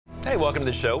Hey, welcome to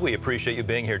the show. We appreciate you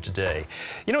being here today.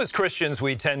 You know, as Christians,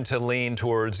 we tend to lean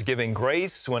towards giving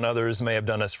grace when others may have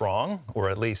done us wrong,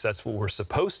 or at least that's what we're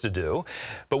supposed to do.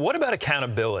 But what about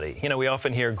accountability? You know, we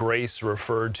often hear grace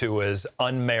referred to as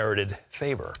unmerited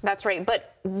favor. That's right.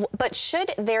 But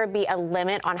should there be a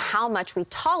limit on how much we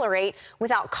tolerate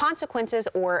without consequences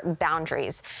or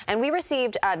boundaries? And we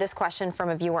received this question from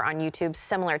a viewer on YouTube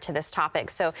similar to this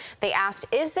topic. So they asked,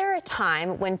 is there a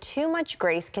time when too much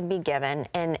grace can be given,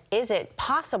 and is it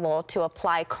possible to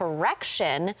apply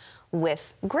correction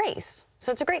with grace?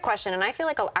 So it's a great question, and I feel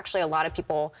like actually a lot of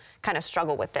people kind of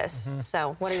struggle with this.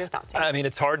 So what are your thoughts here? I mean,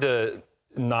 it's hard to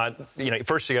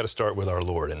first you got to start with our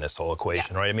Lord in this whole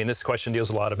equation, right? I mean, this question deals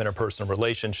a lot of interpersonal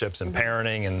relationships and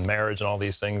parenting and marriage and all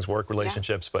these things, work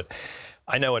relationships. But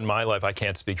I know in my life, I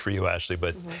can't speak for you, Ashley,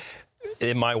 but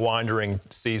in my wandering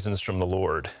seasons from the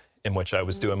Lord, in which I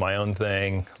was doing my own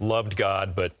thing, loved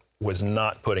God, but was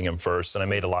not putting him first, and I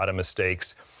made a lot of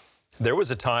mistakes. There was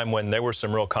a time when there were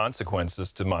some real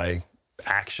consequences to my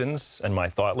actions and my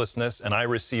thoughtlessness, and I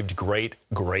received great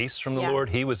grace from the Lord.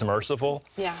 He was merciful,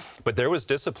 but there was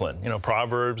discipline. You know,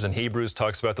 Proverbs and Hebrews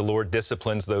talks about the Lord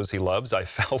disciplines those he loves. I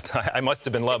felt I must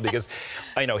have been loved because,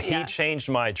 you know, he changed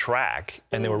my track,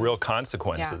 and there were real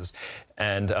consequences.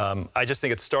 And I just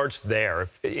think it starts there.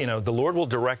 You know, the Lord will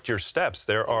direct your steps.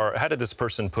 There are, how did this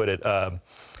person put it?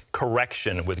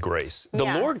 Correction with grace. The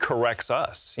Lord corrects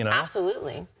us, you know?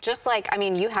 Absolutely. Just like, I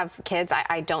mean, you have kids,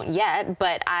 I don't yet,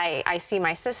 but I see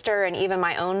my sister and even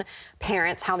my own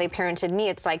parents, how they parented me.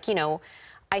 It's like, you know,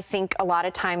 I think a lot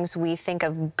of times we think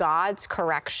of God's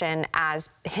correction as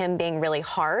him being really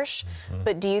harsh,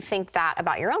 but do you think that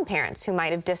about your own parents who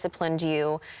might have disciplined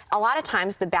you? A lot of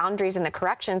times the boundaries and the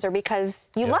corrections are because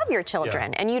you love your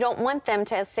children and you don't want them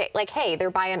to say like, hey, they're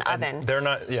by an oven. They're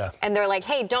not, and they're like,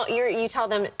 hey, don't, you tell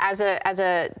them as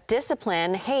a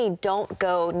discipline, hey, don't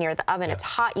go near the oven. It's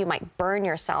hot, you might burn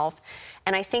yourself.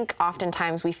 And I think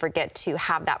oftentimes we forget to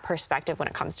have that perspective when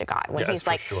it comes to God. When he's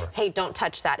like, hey, don't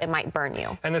touch that, it might burn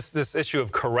you. And this issue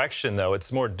of correction, though,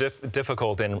 it's more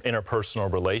difficult in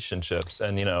interpersonal relationships.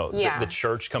 And, you know, the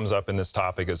church comes up in this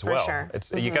topic as well.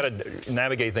 It's, you got to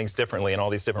navigate things differently in all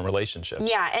these different relationships.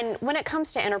 Yeah, and when it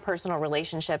comes to interpersonal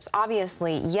relationships,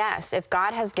 obviously, yes, if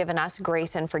God has given us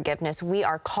grace and forgiveness, we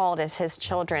are called as his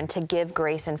children to give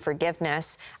grace and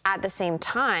forgiveness. At the same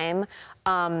time,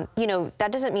 you know,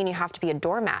 that doesn't mean you have to be a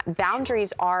doormat.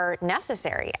 Boundaries are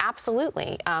necessary,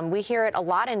 absolutely. We hear it a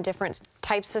lot in different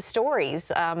types of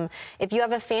stories. If you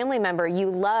have a family member you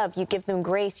love, you give them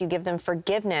grace, you give them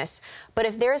forgiveness. But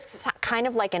if there's kind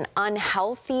of like an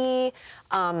unhealthy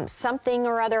something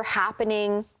or other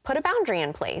happening, put a boundary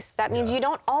in place. That means you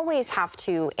don't always have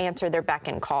to answer their beck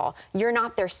and call. You're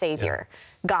not their savior.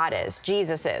 God is,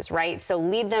 Jesus is, right? So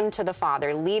lead them to the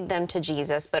Father, lead them to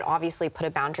Jesus, but obviously put a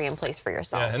boundary in place for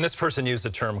yourself. Yeah, and this person used the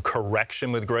term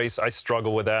correction with grace. I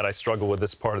struggle with that. I struggle with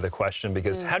this part of the question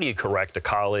because how do you correct a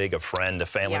colleague, a friend, a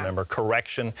family member?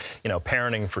 Correction, you know,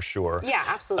 parenting for sure. Yeah,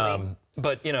 absolutely.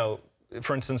 But, you know,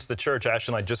 for instance, the church,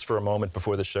 Ashley and I, just for a moment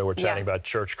before the show, we're chatting about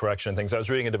church correction and things. I was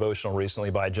reading a devotional recently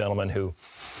by a gentleman who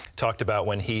talked about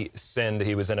when he sinned,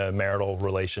 he was in a marital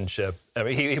relationship. I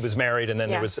mean, he was married, and then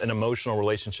there was an emotional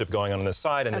relationship going on the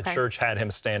side, and the church had him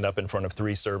stand up in front of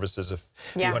 3 services of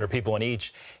a few hundred people in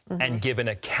each and give an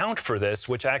account for this,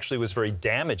 which actually was very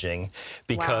damaging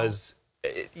because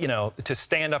you know, to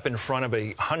stand up in front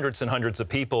of hundreds and hundreds of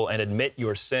people and admit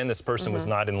your sin. This person was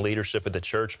not in leadership at the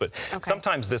church, but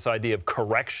sometimes this idea of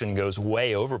correction goes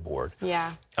way overboard.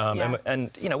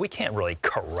 And, you know, we can't really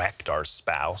correct our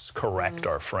spouse, correct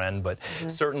our friend, but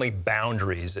certainly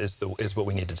boundaries is what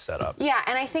we need to set up. Yeah,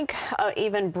 and I think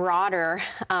even broader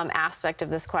aspect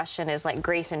of this question is like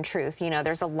grace and truth. You know,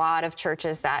 there's a lot of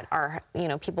churches that are, you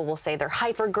know, people will say they're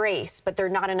hyper grace, but they're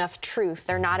not enough truth.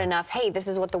 They're not enough, hey, this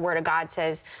is what the Word of God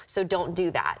says, so don't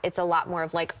do that. It's a lot more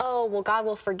of like, oh, well, God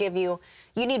will forgive you.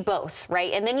 You need both,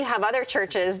 right? And then you have other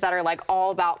churches that are like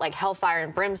all about like hellfire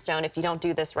and brimstone. If you don't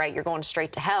do this right, you're going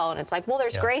straight to hell. And it's like, well,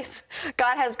 there's grace.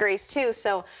 God has grace too.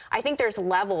 So I think there's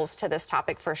levels to this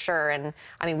topic for sure. And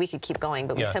I mean, we could keep going,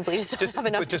 but we simply just don't have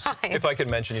enough time. If I could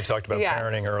mention, you talked about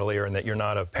parenting earlier and that you're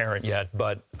not a parent yet,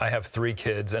 but I have 3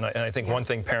 kids. And I think one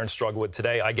thing parents struggle with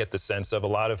today, I get the sense of a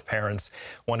lot of parents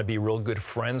want to be real good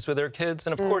friends with their kids.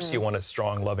 And of course you want a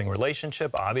strong, loving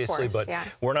relationship, obviously, but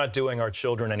we're not doing our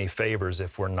children any favors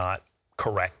if we're not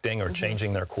correcting or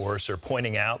changing their course or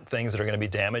pointing out things that are going to be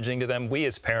damaging to them. We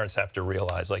as parents have to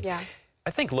realize, like,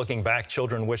 I think looking back,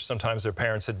 children wish sometimes their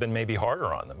parents had been maybe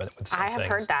harder on them with some I have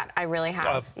things. heard that. I really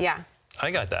have.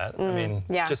 I got that. I mean,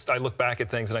 just I look back at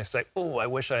things and I say, oh, I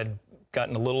wish I'd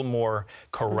gotten a little more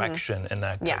correction in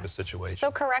that type of situation.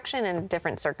 So correction in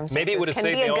different circumstances maybe it would have can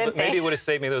saved be me a good thing. maybe it would have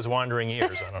saved me those wandering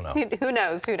years. I don't know. Who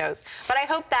knows? Who knows? But I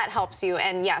hope that helps you.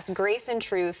 And yes, grace and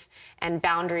truth and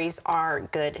boundaries are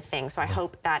good things. So I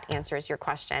hope that answers your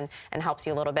question and helps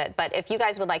you a little bit. But if you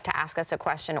guys would like to ask us a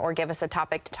question or give us a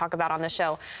topic to talk about on the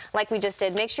show, like we just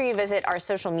did, make sure you visit our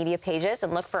social media pages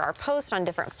and look for our posts on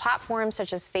different platforms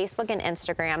such as Facebook and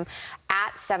Instagram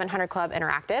at 700 Club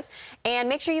Interactive. And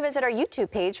make sure you visit our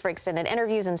YouTube page for extended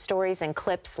interviews and stories and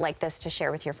clips like this to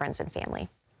share with your friends and family.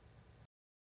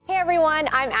 Hey everyone,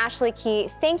 I'm Ashley Key.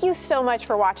 Thank you so much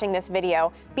for watching this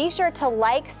video. Be sure to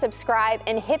like, subscribe,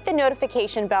 and hit the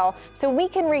notification bell so we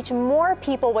can reach more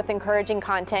people with encouraging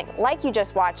content like you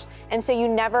just watched, and so you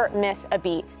never miss a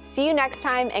beat. See you next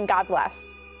time, and God bless.